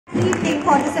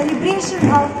for the celebration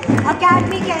of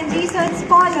academic and research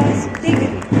scholars'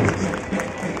 degree.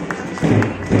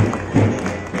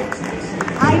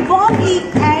 I warmly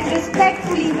and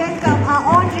respectfully welcome our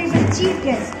Honorable Chief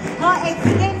Guest, Her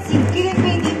Excellency Kiran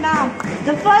Bedi Ma'am,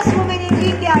 the first woman in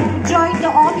India to join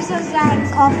the officers'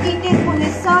 ranks of Indian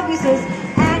Police Services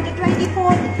and the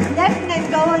 24th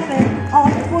Lieutenant Governor of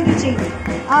Puducherry.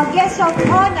 Our guest of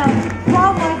honor,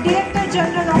 former Director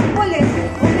General of Police,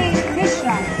 Umesh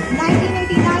Mishra,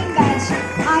 1989 batch,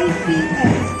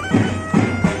 IPS.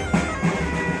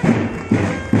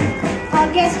 Our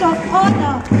guest of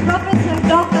honor, Professor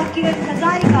Dr. Kiran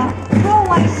Hazarika,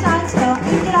 Pro-Vice Chancellor,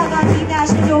 Indira Gandhi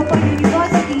National Open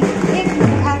University, IGNOU,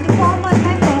 and the former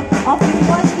member of the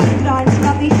University Grants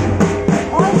Commission.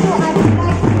 Also, I would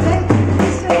like to welcome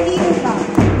Mr. Neeruka,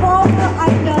 former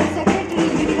Under Secretary,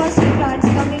 University Grants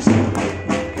Commission.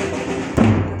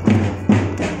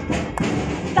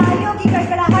 तालियों की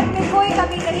गड़गड़ाहट में कोई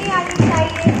कमी नहीं आनी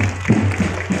चाहिए.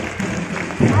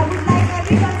 I would like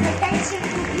everyone's attention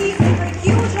to please give a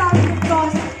huge round of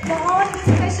applause for all the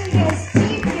special guests,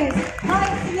 chief guests, Her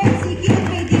Excellency Kiran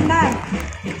Bedi Ma'am.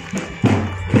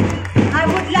 I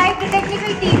would like the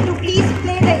technical team to please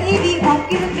play the AV of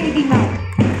Kiran Bedi Ma'am.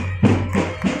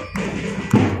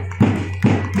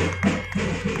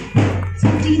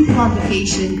 14th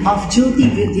Convocation of Jyoti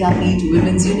Vidyapeeth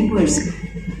Women's University.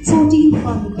 14th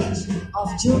Convocation of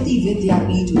Jyoti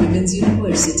Vidyapeeth Women's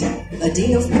University. A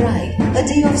day of pride, a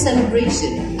day of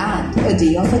celebration, and a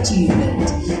day of achievement.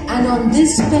 And on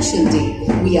this special day,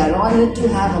 we are honored to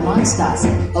have amongst us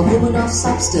a woman of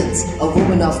substance, a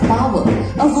woman of power,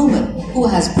 a woman who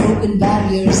has broken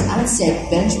barriers and set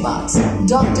benchmarks,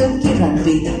 Dr. Kiran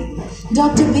Bedi.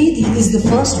 Dr. Bedi is the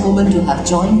first woman to have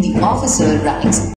joined the officer ranks